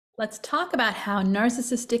Let's talk about how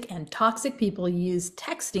narcissistic and toxic people use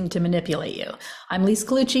texting to manipulate you. I'm Lisa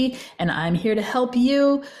Colucci, and I'm here to help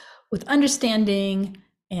you with understanding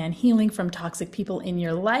and healing from toxic people in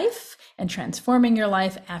your life and transforming your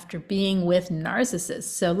life after being with narcissists.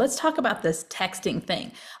 So let's talk about this texting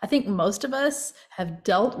thing. I think most of us have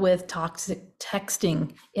dealt with toxic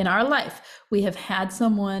texting in our life. We have had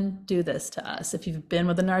someone do this to us. If you've been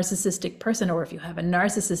with a narcissistic person, or if you have a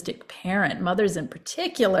narcissistic parent, mothers in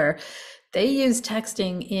particular, they use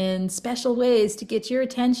texting in special ways to get your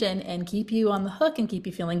attention and keep you on the hook and keep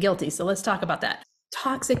you feeling guilty. So let's talk about that.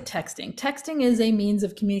 Toxic texting. Texting is a means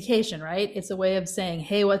of communication, right? It's a way of saying,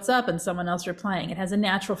 hey, what's up? And someone else replying. It has a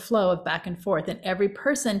natural flow of back and forth. And every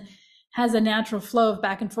person has a natural flow of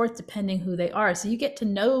back and forth depending who they are. So you get to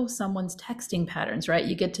know someone's texting patterns, right?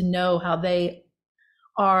 You get to know how they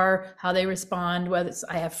are, how they respond, whether it's,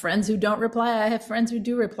 I have friends who don't reply, I have friends who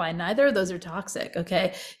do reply. Neither of those are toxic,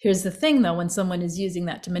 okay? Here's the thing though, when someone is using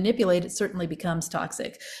that to manipulate, it certainly becomes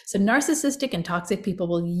toxic. So narcissistic and toxic people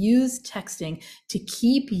will use texting to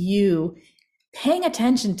keep you paying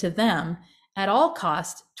attention to them at all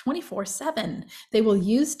costs 24/7. They will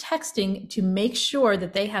use texting to make sure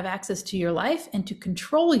that they have access to your life and to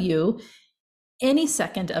control you any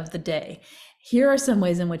second of the day. Here are some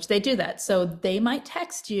ways in which they do that. So they might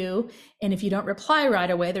text you, and if you don't reply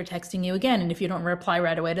right away, they're texting you again. And if you don't reply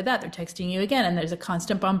right away to that, they're texting you again. And there's a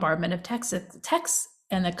constant bombardment of texts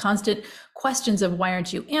and the constant questions of, why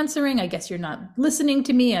aren't you answering? I guess you're not listening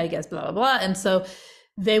to me. I guess blah, blah, blah. And so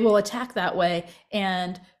they will attack that way.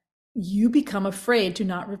 And you become afraid to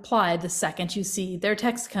not reply the second you see their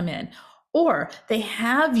text come in. Or they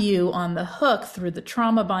have you on the hook through the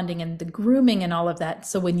trauma bonding and the grooming and all of that.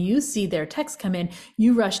 So when you see their text come in,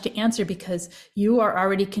 you rush to answer because you are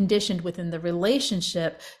already conditioned within the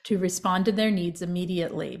relationship to respond to their needs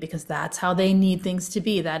immediately, because that's how they need things to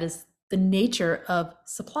be. That is the nature of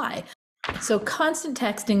supply. So constant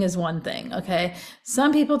texting is one thing, okay?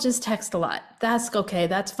 Some people just text a lot. That's okay.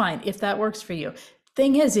 That's fine if that works for you.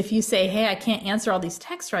 Thing is, if you say, hey, I can't answer all these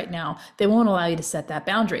texts right now, they won't allow you to set that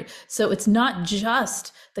boundary. So it's not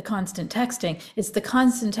just the constant texting, it's the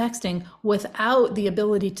constant texting without the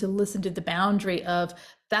ability to listen to the boundary of,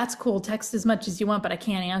 that's cool, text as much as you want, but I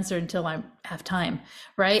can't answer until I have time,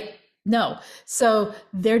 right? No. So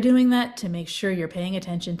they're doing that to make sure you're paying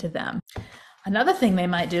attention to them. Another thing they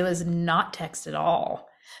might do is not text at all.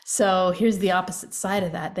 So here's the opposite side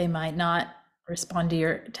of that. They might not respond to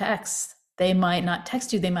your texts. They might not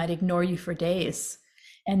text you. They might ignore you for days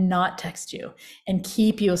and not text you and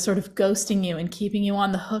keep you sort of ghosting you and keeping you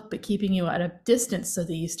on the hook, but keeping you at a distance so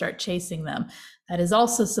that you start chasing them. That is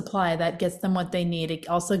also supply. That gets them what they need. It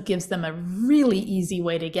also gives them a really easy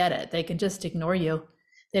way to get it. They can just ignore you.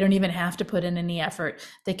 They don't even have to put in any effort.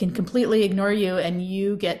 They can completely ignore you, and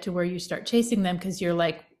you get to where you start chasing them because you're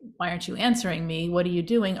like, why aren't you answering me? What are you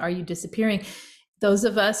doing? Are you disappearing? Those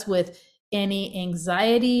of us with any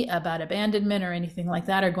anxiety about abandonment or anything like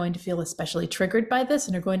that are going to feel especially triggered by this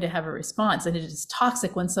and are going to have a response. And it is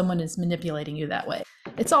toxic when someone is manipulating you that way.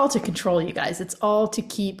 It's all to control you guys. It's all to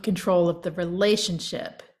keep control of the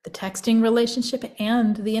relationship, the texting relationship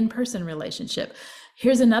and the in-person relationship.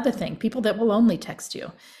 Here's another thing, people that will only text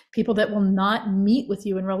you, people that will not meet with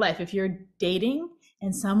you in real life. If you're dating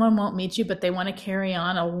and someone won't meet you, but they want to carry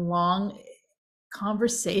on a long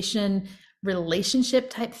conversation, relationship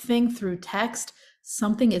type thing through text,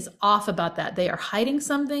 something is off about that. They are hiding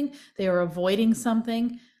something. They are avoiding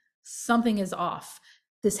something. Something is off.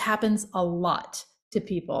 This happens a lot to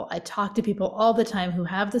people. I talk to people all the time who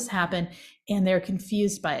have this happen and they're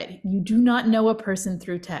confused by it. You do not know a person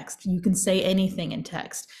through text. You can say anything in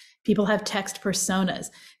text. People have text personas.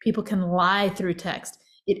 People can lie through text.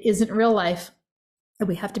 It isn't real life.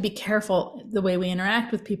 We have to be careful the way we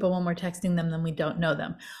interact with people when we're texting them when we don't know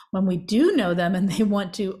them. When we do know them and they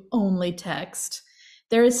want to only text,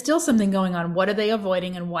 there is still something going on. What are they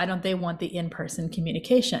avoiding and why don't they want the in-person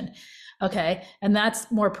communication? Okay, and that's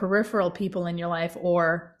more peripheral people in your life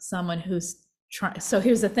or someone who's trying. So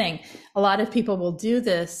here's the thing. A lot of people will do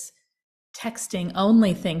this texting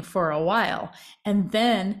only thing for a while, and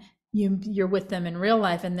then you're with them in real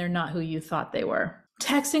life and they're not who you thought they were.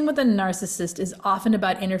 Texting with a narcissist is often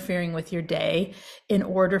about interfering with your day in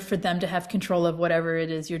order for them to have control of whatever it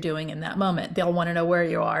is you're doing in that moment. They'll want to know where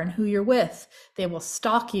you are and who you're with. They will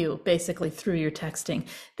stalk you basically through your texting.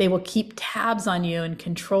 They will keep tabs on you and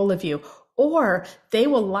control of you, or they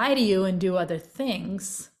will lie to you and do other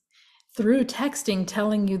things through texting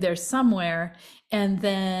telling you they're somewhere, and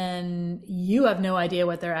then you have no idea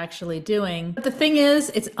what they're actually doing. But the thing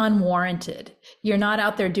is, it's unwarranted. You're not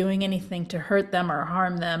out there doing anything to hurt them or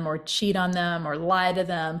harm them or cheat on them or lie to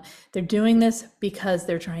them. They're doing this because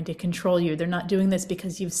they're trying to control you. They're not doing this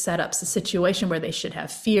because you've set up a situation where they should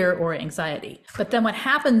have fear or anxiety. But then what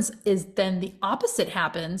happens is then the opposite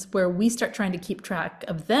happens, where we start trying to keep track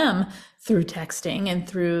of them through texting and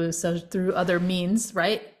through other means,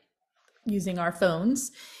 right? Using our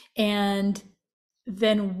phones. And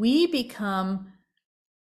then we become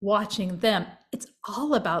watching them. It's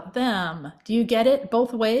all about them. Do you get it?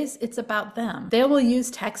 Both ways, it's about them. They will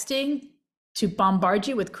use texting to bombard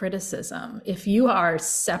you with criticism. If you are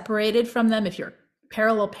separated from them, if you're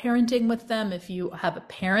parallel parenting with them, if you have a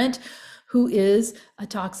parent who is a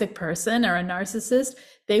toxic person or a narcissist,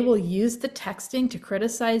 they will use the texting to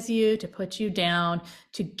criticize you, to put you down,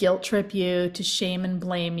 to guilt trip you, to shame and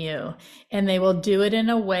blame you. And they will do it in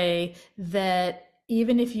a way that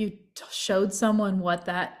even if you showed someone what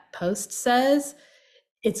that post says,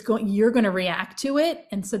 you're going to react to it.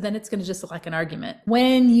 And so then it's going to just look like an argument.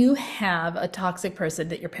 When you have a toxic person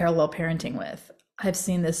that you're parallel parenting with, I've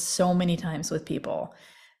seen this so many times with people,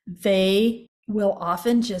 they will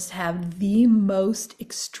often just have the most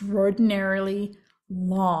extraordinarily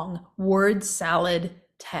long word salad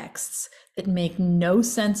texts that make no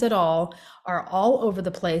sense at all, are all over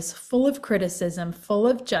the place, full of criticism, full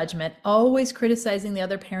of judgment, always criticizing the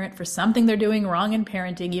other parent for something they're doing wrong in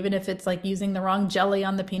parenting, even if it's like using the wrong jelly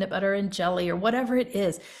on the peanut butter and jelly or whatever it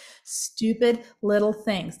is. Stupid little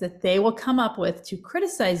things that they will come up with to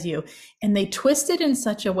criticize you. And they twist it in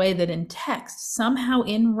such a way that in text, somehow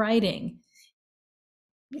in writing,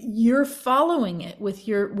 you're following it with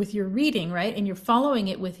your reading, right? And you're following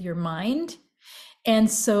it with your mind.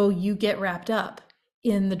 And so you get wrapped up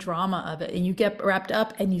in the drama of it, and you get wrapped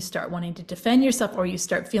up and you start wanting to defend yourself, or you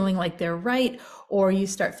start feeling like they're right, or you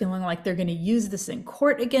start feeling like they're going to use this in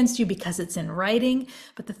court against you because it's in writing.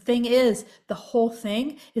 But the thing is, the whole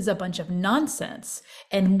thing is a bunch of nonsense.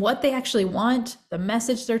 And what they actually want, the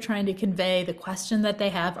message they're trying to convey, the question that they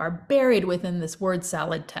have, are buried within this word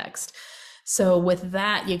salad text. So with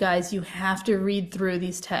that, you guys, you have to read through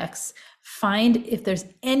these texts, find if there's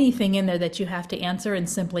anything in there that you have to answer, and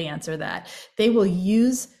simply answer that. They will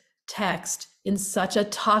use text in such a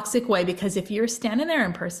toxic way, because if you're standing there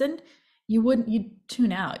in person, you'd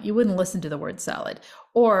tune out. You wouldn't listen to the word salad,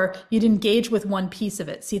 or you'd engage with one piece of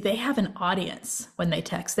it. See, they have an audience when they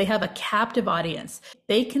text. They have a captive audience.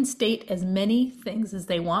 They can state as many things as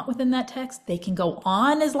they want within that text. They can go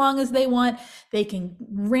on as long as they want. They can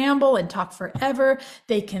ramble and talk forever.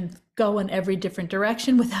 They can go in every different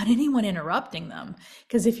direction without anyone interrupting them.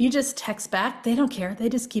 Because if you just text back, they don't care. They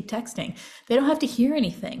just keep texting. They don't have to hear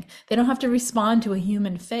anything. They don't have to respond to a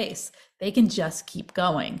human face. They can just keep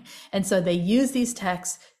going. And so they use these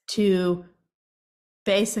texts to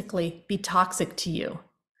basically be toxic to you.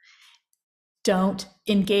 Don't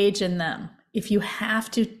engage in them. If you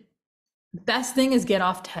have to, best thing is get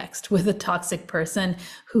off text with a toxic person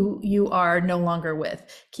who you are no longer with.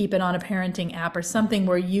 Keep it on a parenting app or something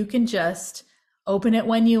where you can just open it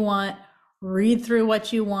when you want, read through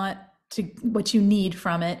what you want, to what you need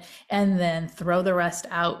from it, and then throw the rest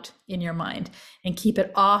out in your mind, and keep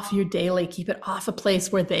it off your daily, keep it off a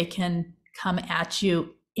place where they can come at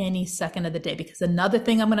you any second of the day. Because another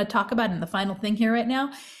thing I'm going to talk about, and the final thing here right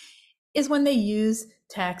now, is when they use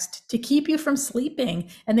text to keep you from sleeping,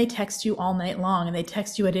 and they text you all night long, and they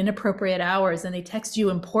text you at inappropriate hours, and they text you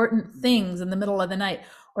important things in the middle of the night,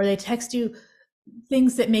 or they text you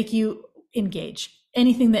things that make you engage.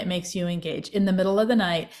 Anything that makes you engage in the middle of the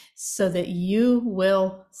night, so that you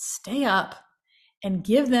will stay up and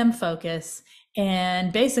give them focus.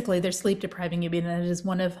 And basically they're sleep depriving you, because that is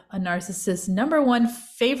one of a narcissist's number one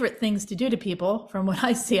favorite things to do to people. From what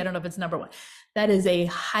I see, I don't know if it's number one. That is a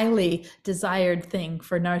highly desired thing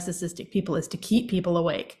for narcissistic people, is to keep people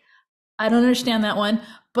awake. I don't understand that one,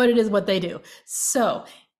 but it is what they do. So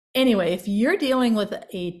anyway, if you're dealing with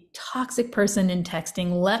a toxic person in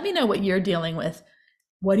texting, let me know what you're dealing with.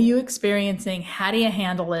 What are you experiencing? How do you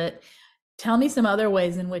handle it? Tell me some other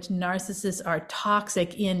ways in which narcissists are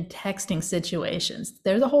toxic in texting situations.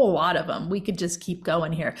 There's a whole lot of them. We could just keep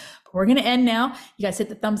going here. But we're going to end now. You guys hit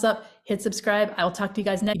the thumbs up, hit subscribe. I will talk to you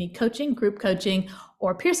guys next. If you need coaching, group coaching,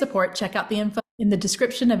 or peer support, check out the info in the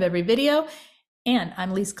description of every video. And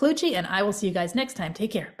I'm Lise Colucci, and I will see you guys next time.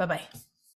 Take care. Bye-bye.